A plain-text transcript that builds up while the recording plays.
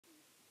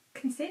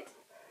Can you sit?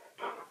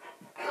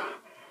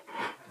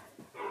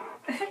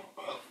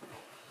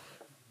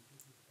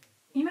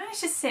 You managed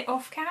to sit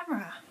off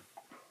camera.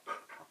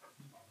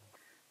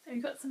 So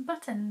we've got some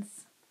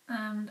buttons,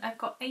 and I've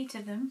got 8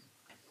 of them.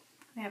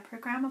 They are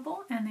programmable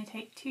and they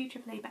take 2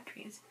 AAA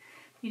batteries.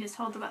 You just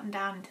hold the button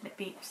down until it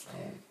beeps,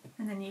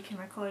 and then you can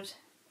record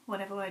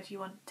whatever word you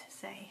want to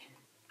say.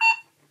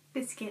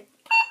 Biscuit.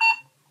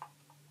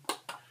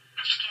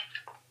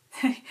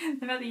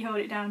 The fact that you hold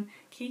it down,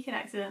 Key could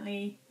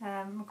accidentally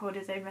record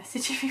his own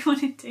message if he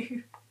wanted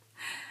to.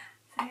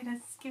 So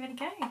let's give it a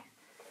go.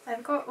 So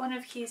I've got one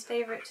of Key's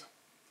favourite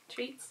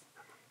treats,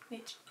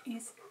 which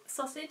is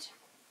sausage.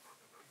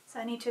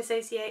 So I need to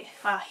associate,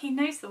 well, he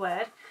knows the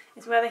word,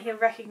 it's whether he'll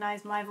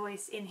recognise my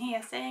voice in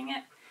here saying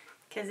it,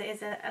 because it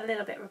is a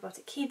little bit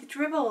robotic. Key, the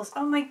dribbles,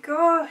 oh my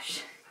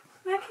gosh,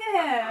 look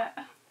at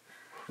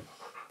it.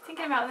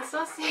 Thinking about the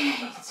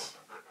sausage.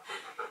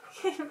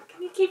 Can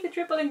you keep the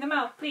dribble in the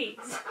mouth, please?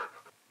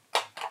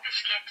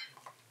 Biscuit.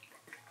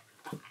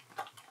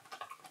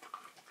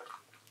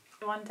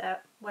 I wonder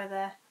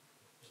whether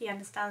he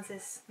understands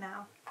this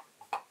now.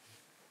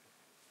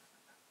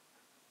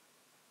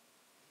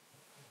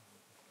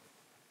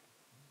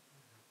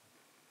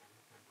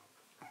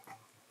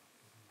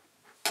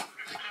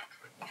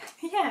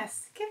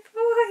 Yes, good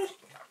boy.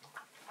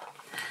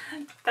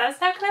 That's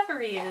how clever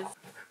he is.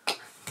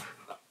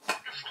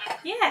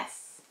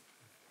 Yes.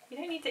 You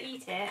don't need to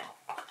eat it.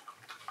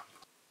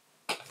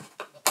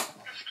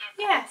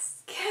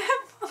 Yes,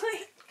 good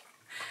boy.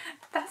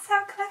 That's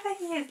how clever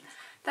he is.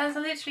 That was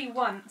literally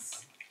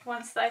once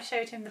that I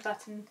showed him the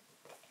button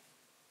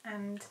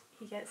and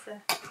he gets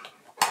the...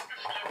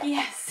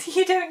 Yes,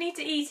 you don't need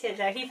to eat it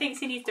though. He thinks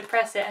he needs to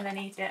press it and then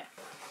eat it.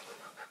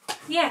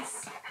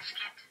 Yes.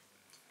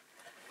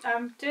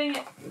 I'm doing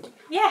it.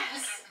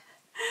 Yes!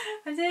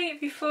 I'm doing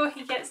it before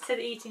he gets to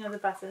the eating of the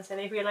button, so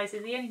he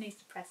realises he only needs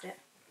to press it.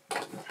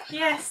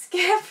 Yes,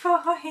 good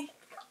boy!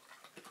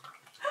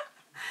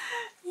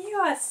 You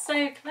are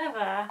so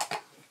clever.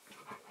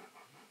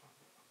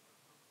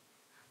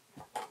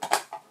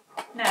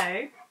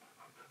 No.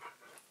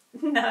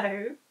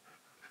 No.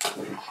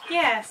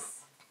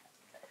 Yes.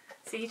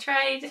 So he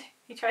tried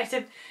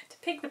to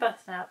pick the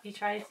button up. He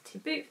tried to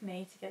boot for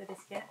me to get the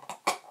biscuit.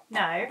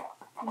 No.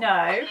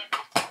 No.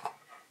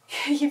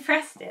 You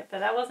pressed it, but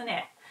that wasn't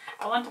it.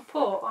 I want to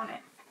paw on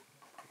it.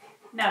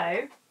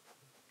 No.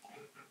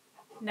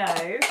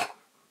 No.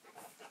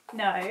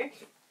 No.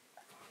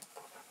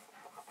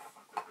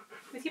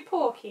 With your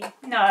paw, Key.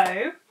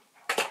 No.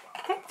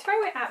 Don't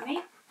throw it at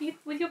me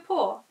with your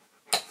paw.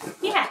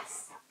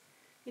 Yes.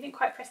 You didn't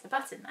quite press the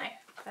button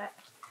though, but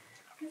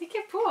he's a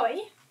good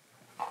boy.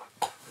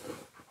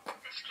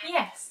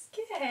 Yes,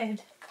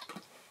 good.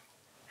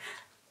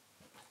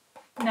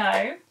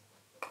 No.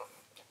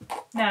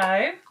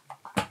 No.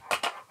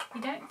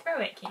 You don't throw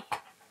it, Key.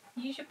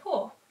 Use your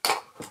paw.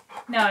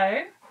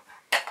 No.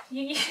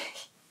 You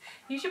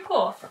use your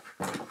paw.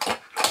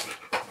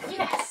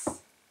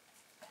 Yes.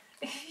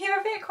 You're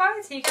a bit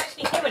quiet so you can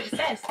actually hear what it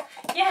says.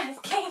 Yes,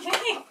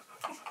 Key.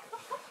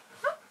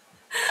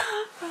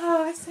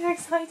 Oh, it's so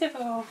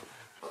excitable.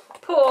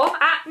 Paw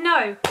at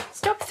no.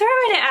 Stop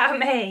throwing it at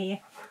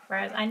me.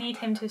 Whereas I need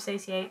him to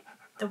associate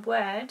the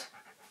word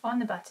on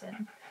the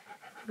button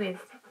with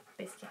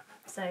biscuit.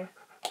 So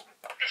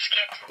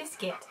biscuit.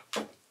 Biscuit.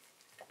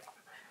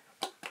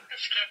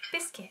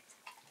 Biscuit.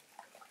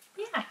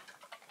 Yeah.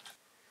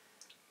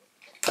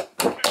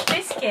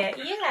 Biscuit,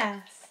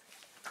 yes.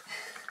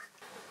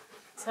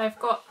 So I've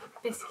got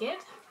biscuit.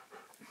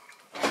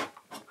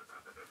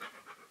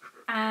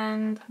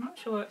 And I'm not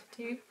sure what to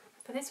do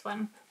for this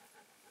one.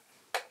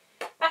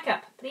 Back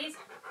up, please.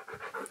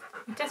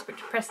 You're desperate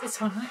to press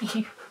this one, aren't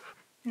you?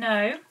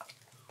 No.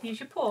 Use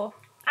your paw.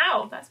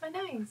 Ow, that's my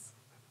nose.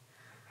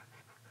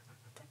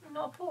 Definitely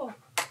not a paw.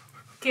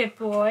 Good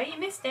boy, you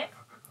missed it.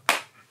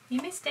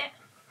 You missed it.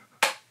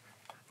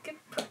 Good.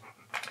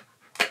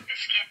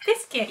 Biscuit.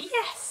 Biscuit,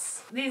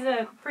 yes! These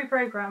are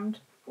pre-programmed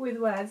with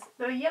words.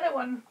 The yellow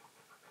one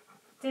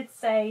did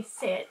say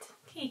sit.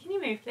 Key, can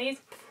you move,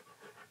 please?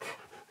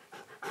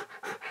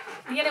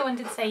 The yellow one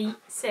did say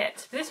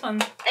sit. But this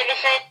one...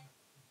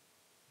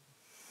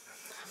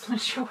 I'm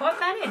not sure what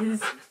that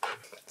is.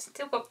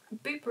 Still got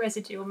boop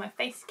residue on my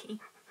face, Key.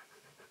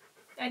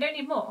 I don't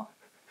need more.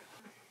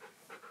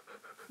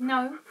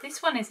 No,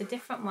 this one is a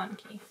different one,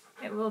 Key.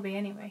 It will be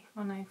anyway,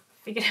 when I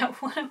figured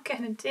out what I'm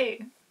gonna do.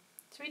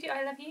 Should we do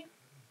I love you?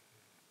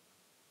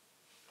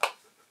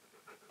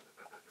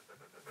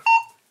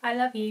 I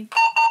love you.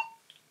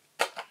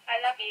 I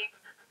love you.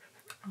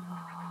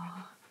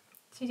 Aww.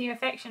 Should we do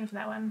affection for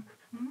that one?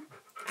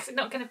 Because it's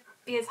not gonna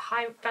be as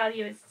high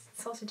value as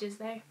sausages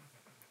though.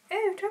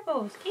 Oh,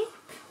 dribbles, Key.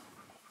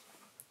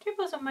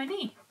 Dribbles on my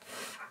knee.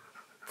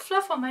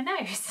 Fluff on my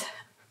nose.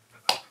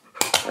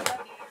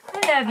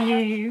 I love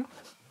you.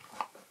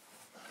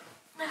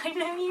 I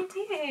love you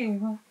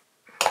too.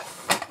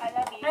 I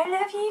love you. I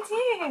love you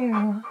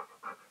too.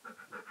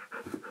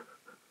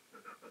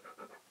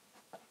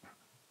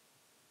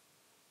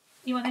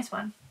 You want this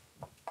one?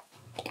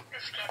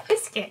 Biscuit.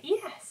 Biscuit,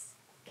 yes.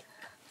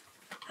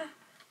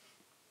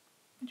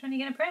 one are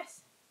you going to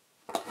press?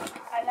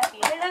 I love you.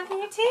 I love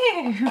you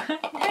too.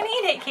 Don't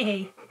eat it,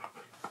 Key.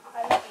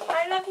 I love you.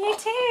 I love you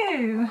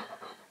too.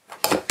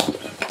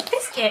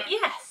 Biscuit,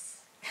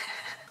 yes.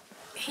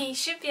 He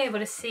should be able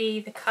to see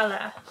the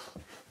colour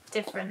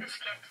difference.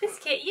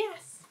 Biscuit,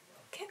 yes.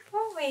 Good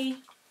boy.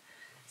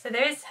 So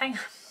there is, hang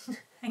on,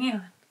 hang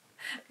on.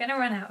 I'm going to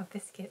run out of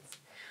biscuits.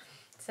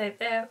 So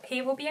there,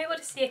 he will be able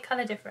to see a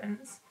colour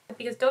difference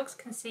because dogs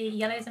can see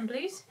yellows and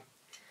blues.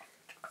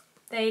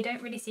 They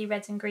don't really see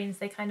reds and greens,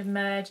 they kind of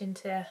merge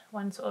into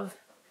one sort of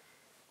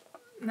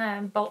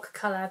bulk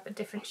colour but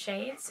different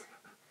shades.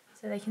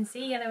 So they can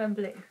see yellow and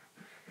blue.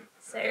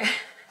 So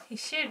he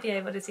should be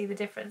able to see the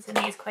difference in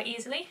these quite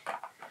easily.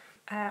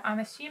 I'm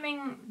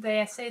assuming they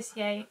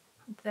associate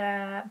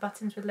the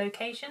buttons with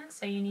location,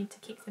 so you need to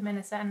keep them in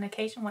a certain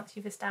location once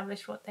you've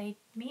established what they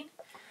mean.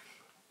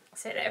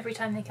 So that every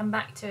time they come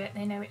back to it,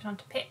 they know which one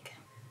to pick.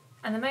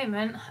 At the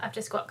moment, I've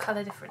just got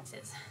colour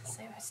differences,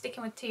 so we're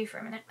sticking with 2 for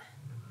a minute.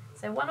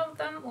 So one of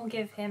them will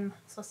give him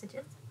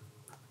sausages,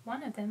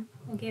 one of them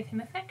will give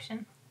him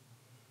affection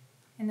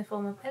in the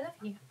form of I love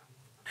you.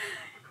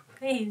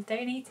 Please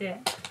don't eat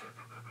it.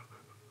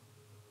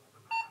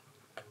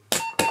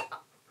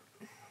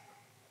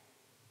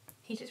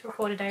 He just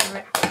recorded over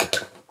it.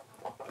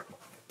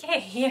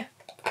 Okay,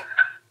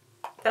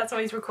 that's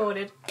what he's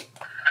recorded.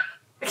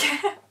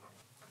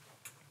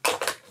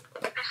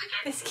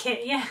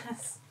 Biscuit,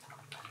 yes.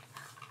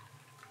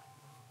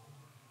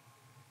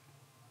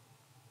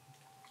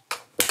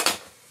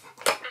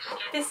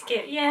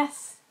 Biscuit,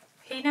 yes.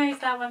 He knows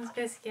that one's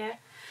Biscuit.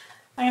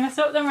 I'm going to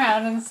swap them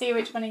around and see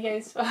which one he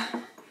goes for.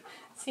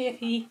 See if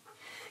he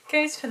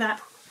goes for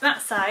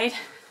that side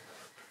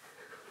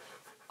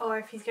or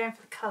if he's going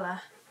for the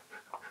colour.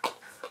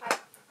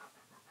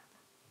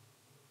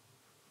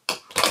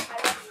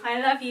 I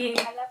love you.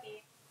 I love you.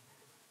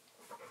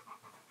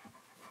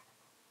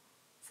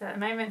 So at the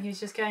moment he's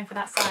just going for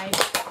that side.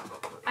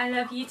 I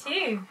love you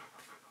too.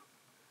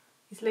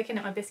 He's looking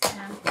at my biscuit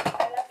now.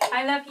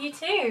 I love you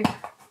too.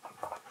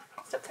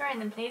 Stop throwing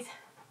them, please.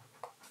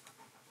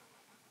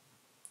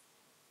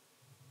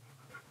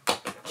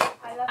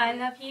 I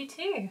love you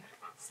too.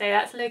 So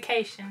that's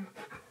location.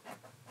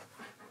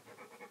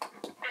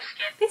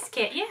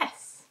 Biscuit,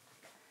 yes.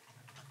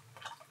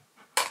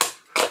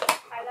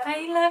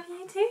 I love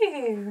you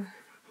too.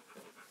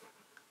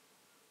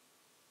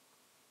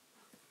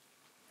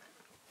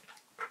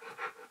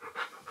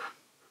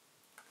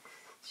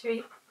 I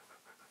think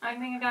I'm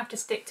going to have to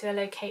stick to a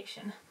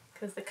location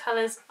because the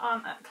colours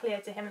aren't that clear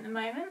to him at the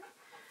moment.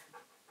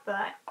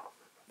 But,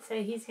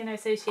 so he's going to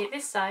associate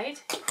this side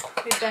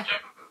with the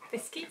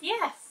biscuit,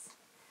 yes,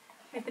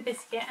 with the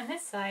biscuit, and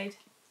this side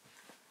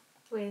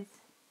with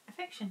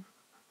affection.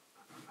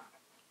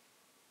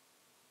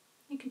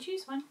 You can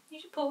choose one,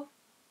 use your paw.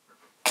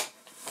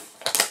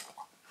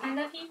 I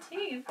love you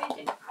too. I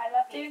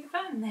love you. Do the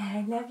fun there.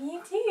 I love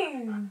you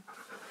too.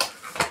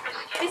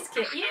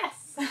 Biscuit,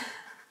 yes.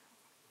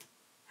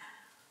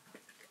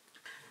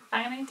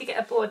 I'm going to need to get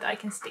a board that I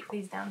can stick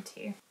these down to.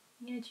 You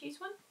going to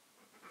choose one?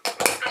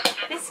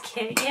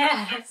 Biscuit,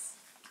 yes.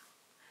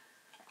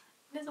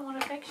 He doesn't want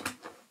affection.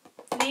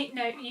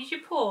 No, use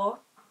your paw.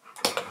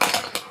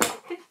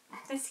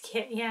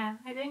 Biscuit, yeah.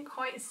 I didn't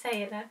quite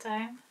say it that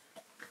time.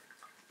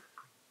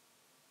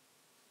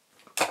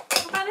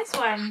 What about this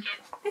one?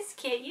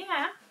 Biscuit,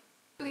 yeah.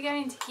 We're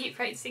going to keep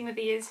practicing with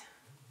these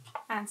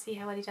and see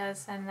how well he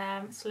does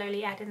and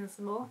slowly add in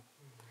some more.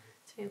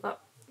 So we've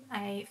got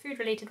a food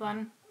related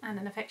one and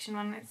an affection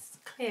one. It's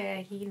clear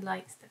he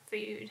likes the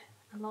food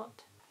a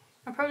lot.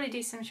 I'll probably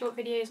do some short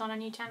videos on a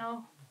new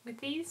channel with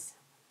these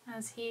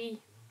as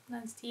he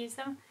learns to use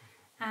them,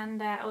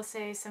 and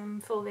also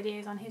some full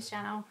videos on his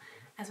channel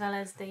as well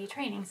as the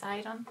training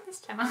side on this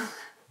channel.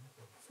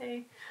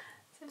 So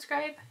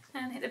subscribe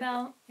and hit the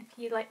bell if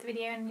you liked the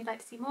video and you'd like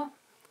to see more.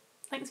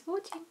 Thanks for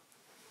watching.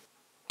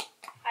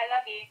 I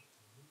love you.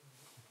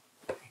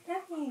 I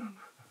love you.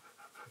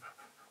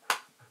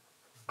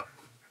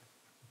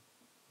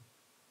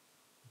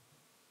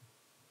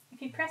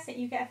 If you press it,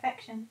 you get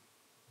affection.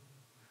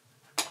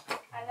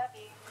 I love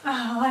you.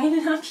 Oh, I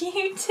love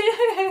you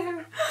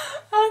too.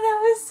 Oh, that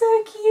was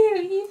so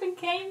cute. He even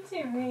came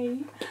to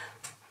me.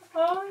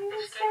 Oh, you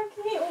were so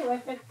cute. Oh, I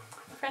could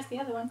press the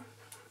other one.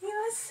 You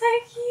are so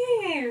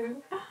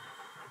cute.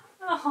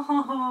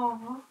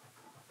 Oh,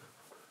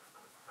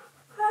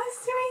 how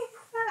sweet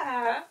is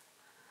that?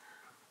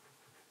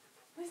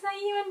 Was that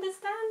you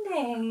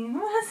understanding?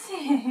 Was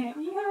it?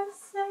 You are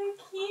so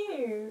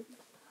cute.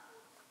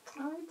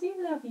 Oh, I do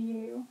love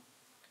you.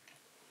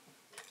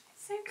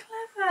 So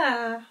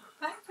clever.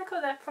 I hope I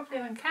got that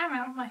properly on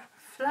camera with my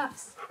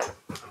fluffs.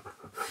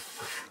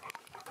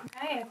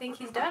 Okay, I think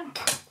he's done.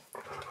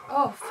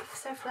 Oh,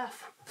 so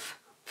fluff.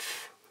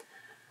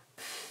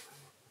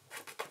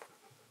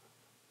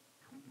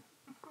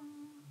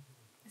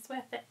 It's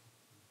worth it.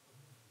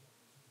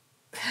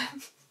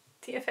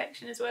 The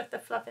affection is worth the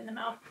fluff in the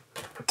mouth.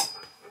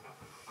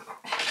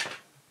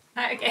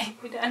 Right, okay,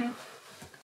 we're done.